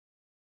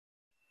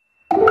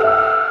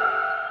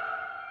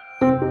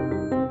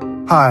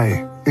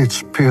Hi,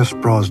 it's Pierce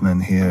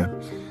Brosnan here,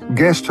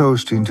 guest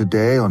hosting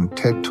today on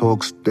TED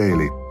Talks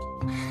Daily.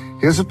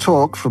 Here's a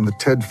talk from the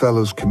TED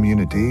Fellows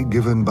community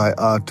given by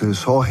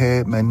artist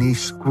Jorge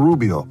Mañes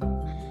Rubio.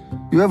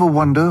 You ever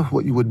wonder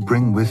what you would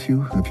bring with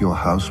you if your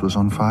house was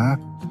on fire?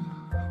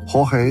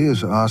 Jorge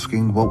is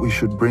asking what we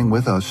should bring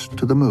with us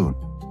to the moon.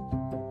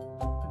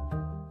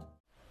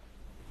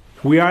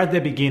 We are at the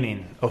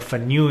beginning of a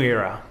new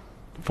era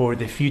for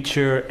the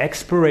future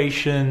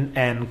exploration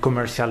and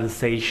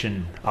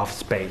commercialization of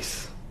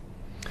space.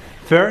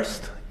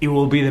 First, it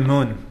will be the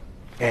moon,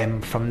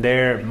 and from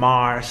there,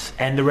 Mars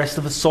and the rest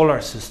of the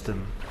solar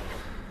system.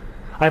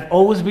 I've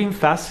always been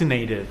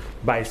fascinated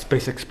by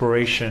space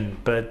exploration,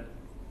 but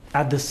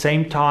at the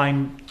same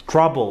time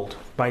troubled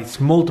by its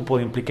multiple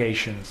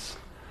implications.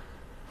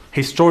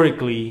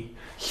 Historically,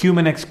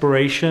 human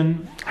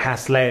exploration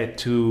has led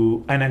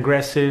to an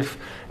aggressive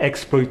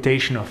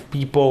exploitation of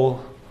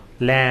people,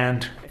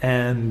 land,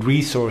 and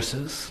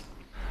resources.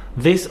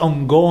 This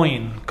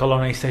ongoing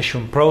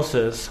colonization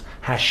process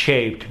has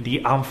shaped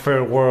the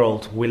unfair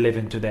world we live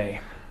in today.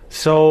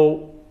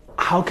 So,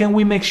 how can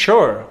we make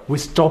sure we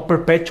stop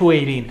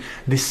perpetuating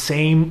the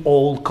same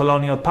old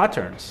colonial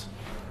patterns?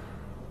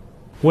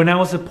 When I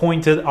was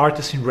appointed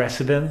artist in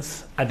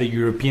residence at the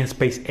European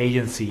Space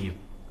Agency,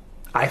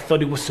 I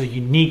thought it was a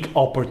unique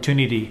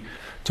opportunity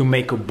to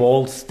make a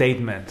bold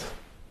statement,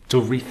 to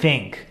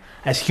rethink,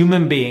 as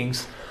human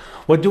beings,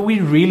 what do we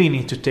really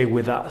need to take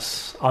with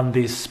us on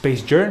this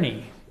space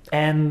journey?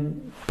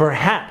 And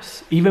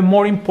perhaps, even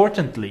more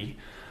importantly,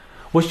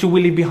 what should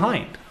we leave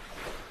behind?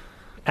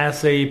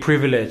 As a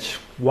privileged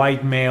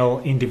white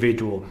male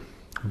individual,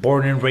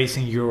 born and raised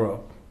in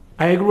Europe,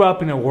 I grew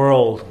up in a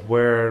world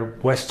where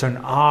Western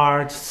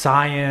art,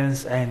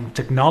 science, and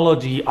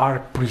technology are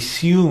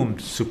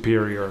presumed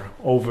superior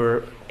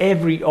over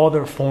every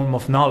other form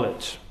of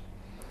knowledge.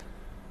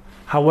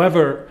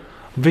 However,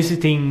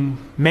 visiting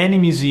many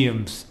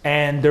museums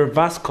and their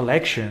vast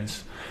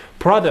collections,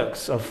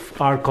 products of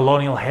our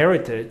colonial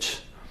heritage,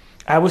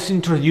 I was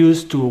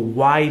introduced to a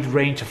wide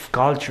range of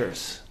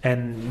cultures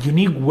and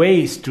unique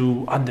ways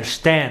to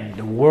understand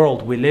the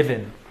world we live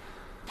in.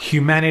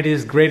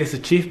 Humanity's greatest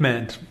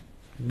achievement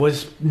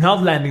was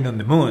not landing on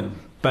the moon,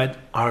 but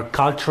our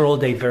cultural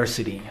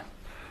diversity,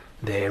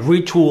 the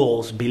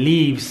rituals,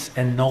 beliefs,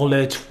 and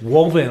knowledge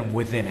woven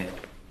within it.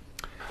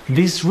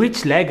 This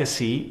rich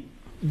legacy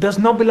does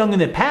not belong in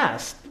the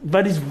past,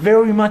 but is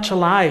very much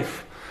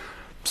alive,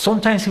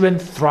 sometimes even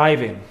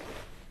thriving.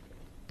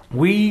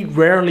 We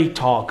rarely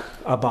talk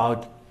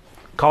about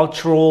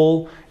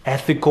cultural,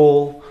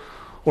 ethical,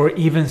 or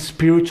even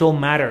spiritual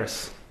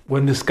matters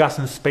when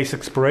discussing space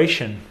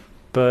exploration,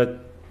 but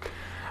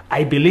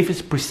I believe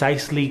it's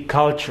precisely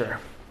culture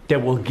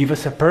that will give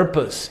us a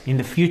purpose in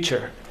the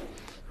future.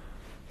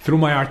 Through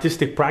my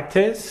artistic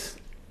practice,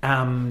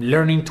 I'm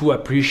learning to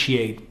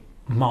appreciate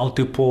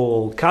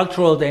multiple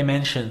cultural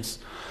dimensions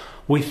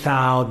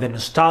without the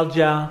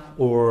nostalgia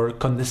or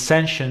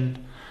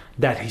condescension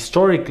that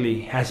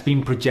historically has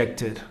been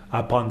projected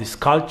upon these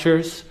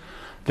cultures,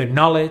 their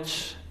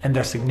knowledge, and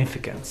their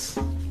significance.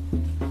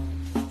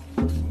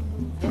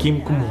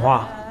 Kim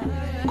Kum-hwa,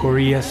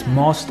 Korea's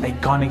most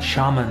iconic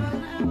shaman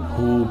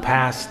who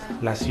passed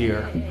last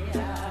year.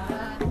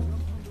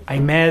 I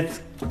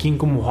met Kim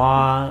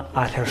Kum-hwa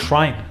at her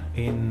shrine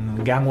in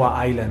Gangwon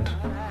Island,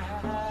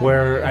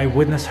 where I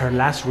witnessed her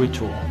last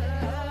ritual,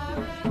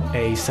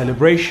 a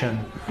celebration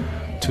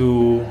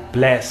to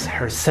bless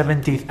her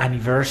 70th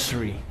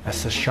anniversary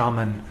as a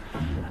shaman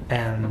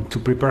and to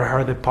prepare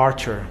her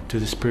departure to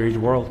the spirit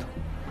world.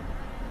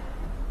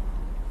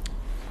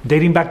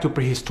 Dating back to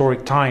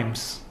prehistoric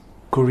times,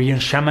 Korean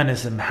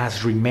shamanism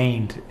has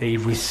remained a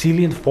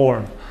resilient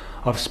form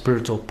of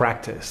spiritual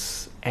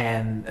practice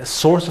and a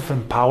source of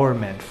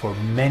empowerment for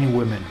many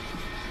women.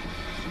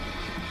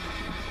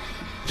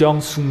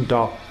 Jung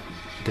Sung-dok,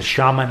 the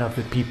shaman of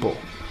the people,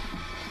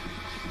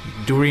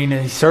 during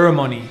a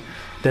ceremony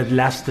that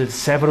lasted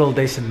several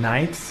days and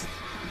nights,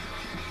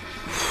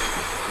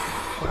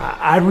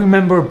 I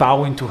remember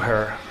bowing to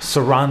her,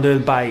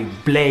 surrounded by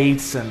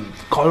blades and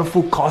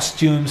colorful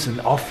costumes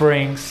and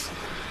offerings.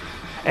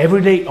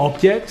 Everyday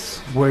objects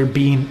were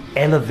being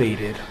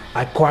elevated,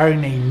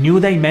 acquiring a new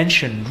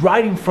dimension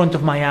right in front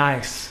of my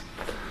eyes.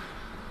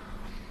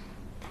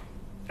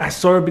 I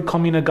saw her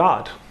becoming a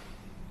god.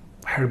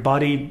 Her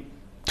body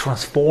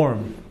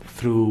transformed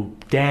through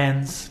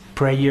dance,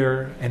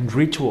 prayer, and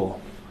ritual.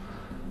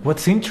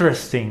 What's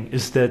interesting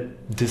is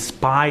that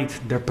despite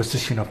their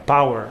position of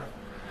power,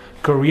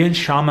 Korean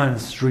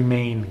shamans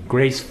remain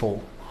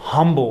graceful,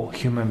 humble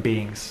human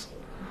beings.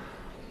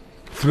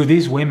 Through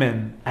these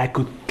women, I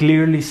could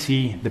clearly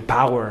see the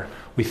power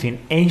within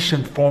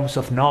ancient forms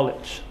of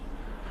knowledge,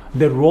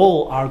 the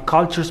role our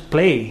cultures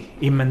play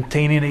in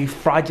maintaining a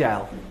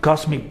fragile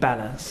cosmic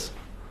balance.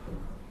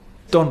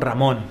 Don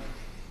Ramon,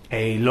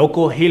 a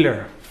local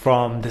healer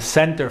from the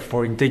Center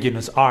for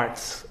Indigenous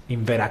Arts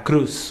in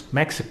Veracruz,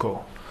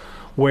 Mexico,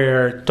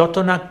 where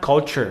Totonac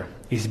culture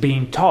is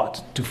being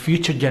taught to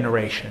future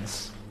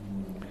generations.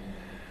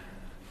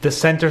 The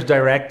center's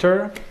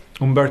director,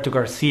 Humberto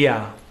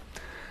Garcia,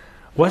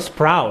 was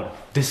proud,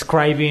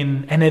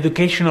 describing an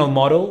educational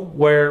model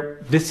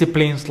where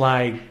disciplines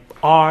like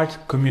art,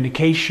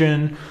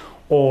 communication,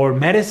 or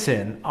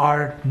medicine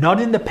are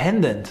not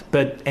independent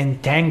but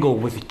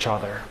entangled with each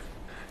other.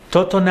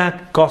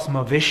 Totonac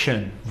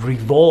cosmovision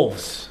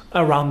revolves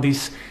around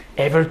this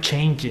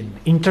ever-changing,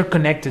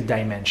 interconnected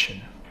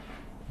dimension.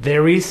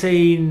 There is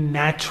a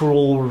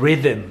natural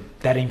rhythm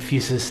that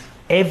infuses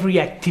every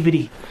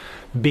activity,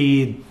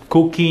 be it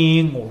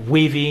cooking or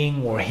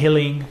weaving or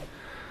healing.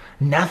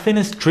 Nothing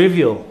is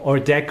trivial or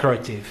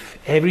decorative.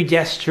 Every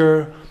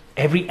gesture,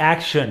 every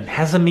action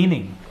has a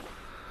meaning.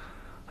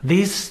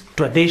 These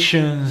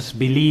traditions,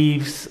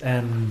 beliefs,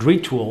 and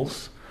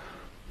rituals,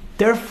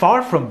 they're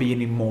far from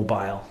being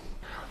immobile.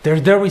 They're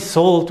the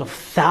result of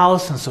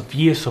thousands of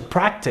years of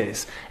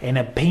practice and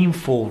a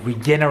painful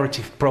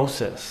regenerative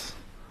process.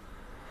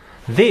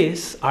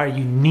 These are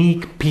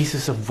unique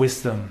pieces of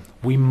wisdom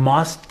we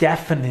must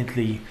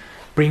definitely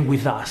bring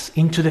with us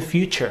into the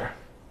future.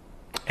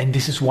 And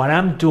this is what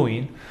I'm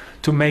doing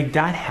to make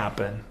that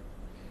happen.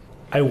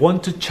 I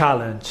want to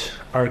challenge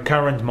our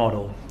current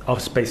model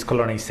of space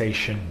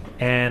colonization,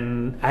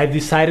 and I've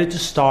decided to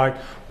start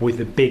with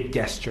a big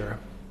gesture,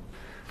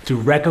 to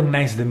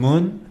recognize the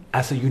moon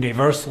as a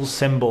universal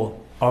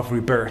symbol of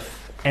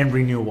rebirth and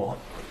renewal.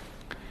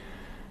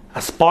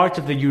 As part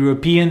of the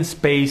European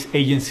Space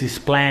Agency's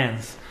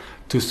plans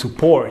to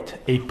support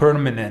a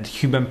permanent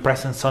human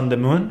presence on the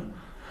moon,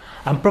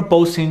 I'm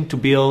proposing to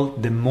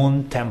build the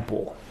Moon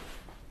Temple,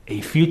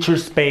 a future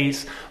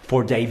space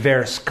for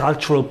diverse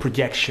cultural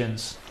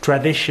projections,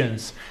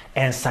 traditions,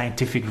 and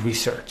scientific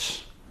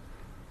research.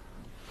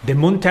 The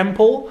Moon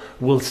Temple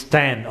will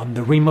stand on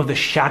the rim of the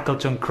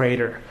Shackleton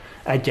crater,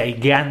 a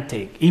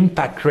gigantic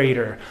impact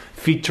crater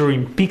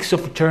featuring peaks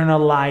of eternal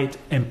light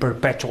and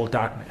perpetual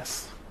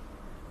darkness.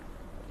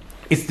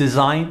 Its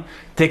design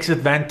takes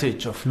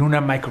advantage of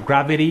lunar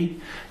microgravity,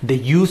 the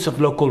use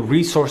of local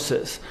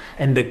resources,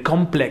 and the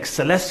complex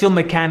celestial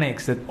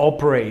mechanics that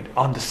operate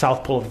on the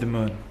south pole of the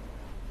moon.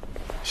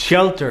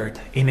 Sheltered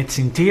in its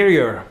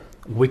interior,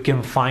 we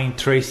can find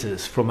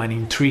traces from an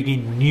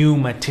intriguing new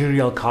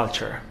material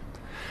culture.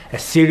 A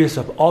series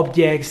of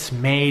objects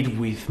made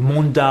with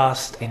moon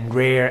dust and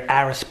rare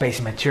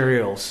aerospace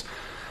materials,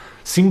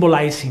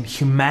 symbolizing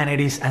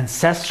humanity's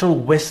ancestral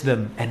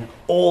wisdom and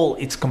all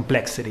its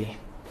complexity.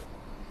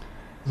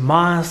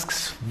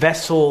 Masks,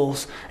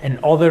 vessels, and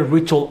other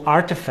ritual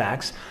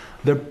artifacts,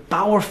 they're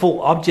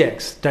powerful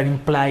objects that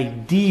imply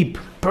deep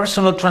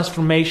personal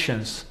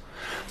transformations,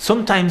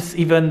 sometimes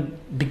even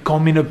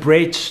becoming a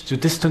bridge to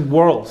distant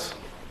worlds.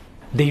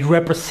 They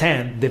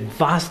represent the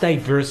vast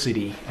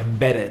diversity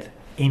embedded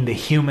in the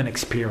human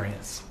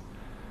experience.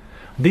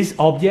 These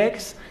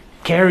objects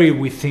carry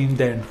within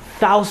them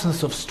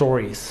thousands of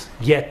stories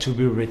yet to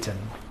be written.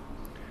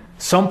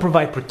 Some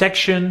provide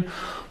protection,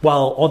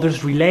 while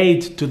others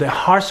relate to the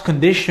harsh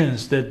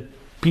conditions that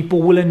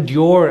people will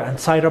endure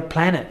inside our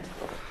planet.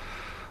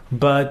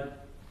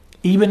 But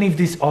even if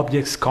these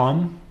objects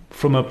come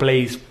from a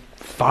place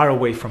far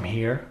away from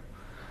here,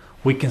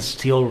 we can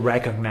still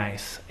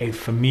recognize a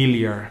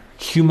familiar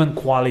human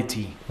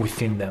quality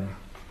within them.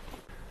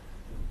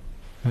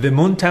 The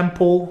Moon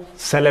Temple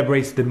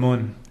celebrates the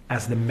moon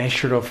as the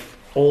measure of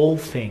all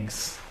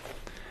things.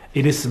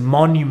 It is a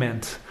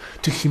monument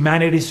to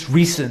humanity's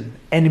reason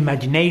and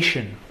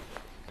imagination.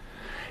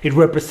 It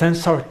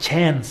represents our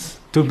chance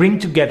to bring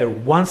together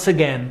once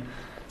again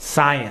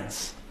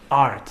science,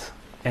 art,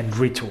 and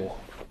ritual.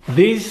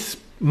 This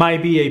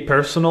might be a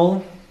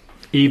personal,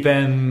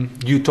 even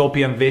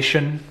utopian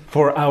vision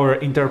for our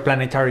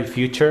interplanetary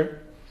future,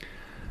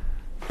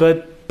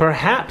 but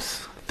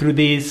perhaps through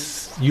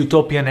these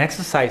utopian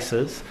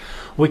exercises,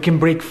 we can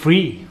break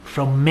free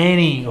from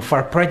many of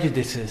our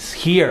prejudices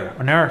here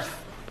on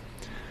Earth,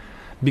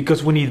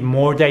 because we need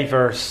more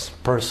diverse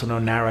personal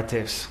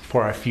narratives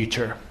for our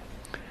future.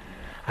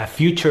 A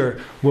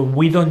future where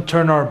we don't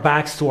turn our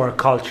backs to our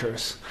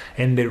cultures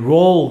and the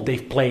role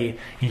they've played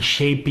in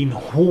shaping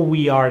who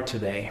we are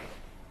today.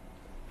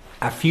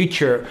 A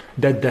future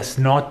that does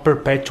not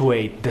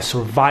perpetuate the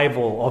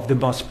survival of the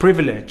most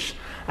privileged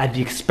at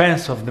the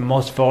expense of the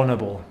most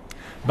vulnerable,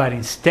 but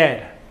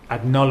instead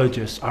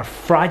acknowledges our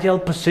fragile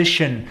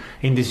position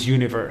in this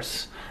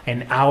universe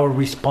and our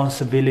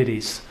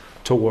responsibilities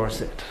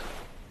towards it.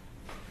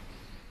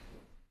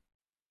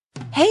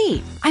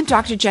 Hey, I'm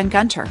Dr. Jen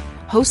Gunter,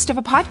 host of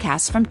a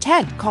podcast from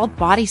TED called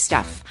Body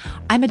Stuff.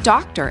 I'm a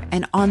doctor,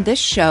 and on this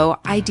show,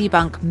 I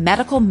debunk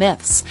medical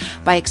myths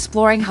by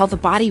exploring how the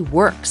body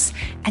works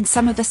and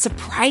some of the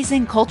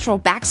surprising cultural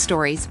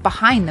backstories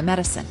behind the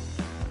medicine.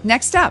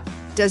 Next up,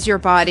 does your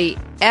body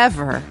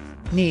ever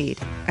need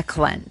a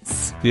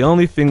cleanse? The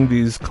only thing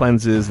these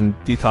cleanses and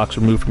detox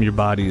remove from your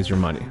body is your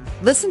money.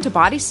 Listen to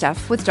Body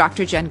Stuff with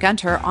Dr. Jen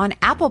Gunter on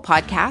Apple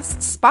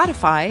Podcasts,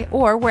 Spotify,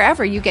 or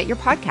wherever you get your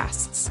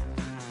podcasts.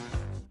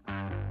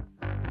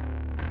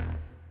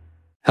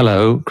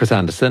 Hello, Chris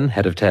Anderson,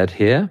 head of TED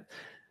here.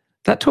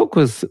 That talk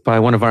was by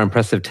one of our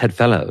impressive TED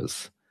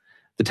Fellows.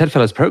 The TED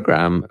Fellows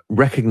program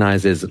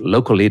recognizes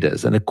local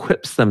leaders and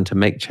equips them to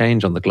make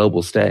change on the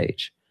global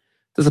stage.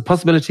 There's a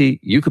possibility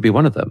you could be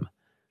one of them.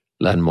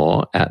 Learn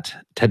more at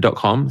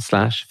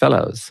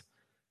ted.com/fellows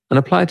and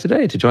apply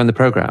today to join the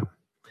program.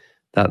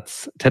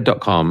 That's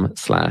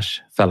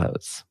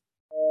ted.com/fellows.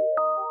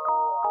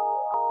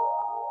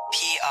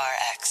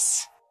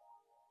 PRX.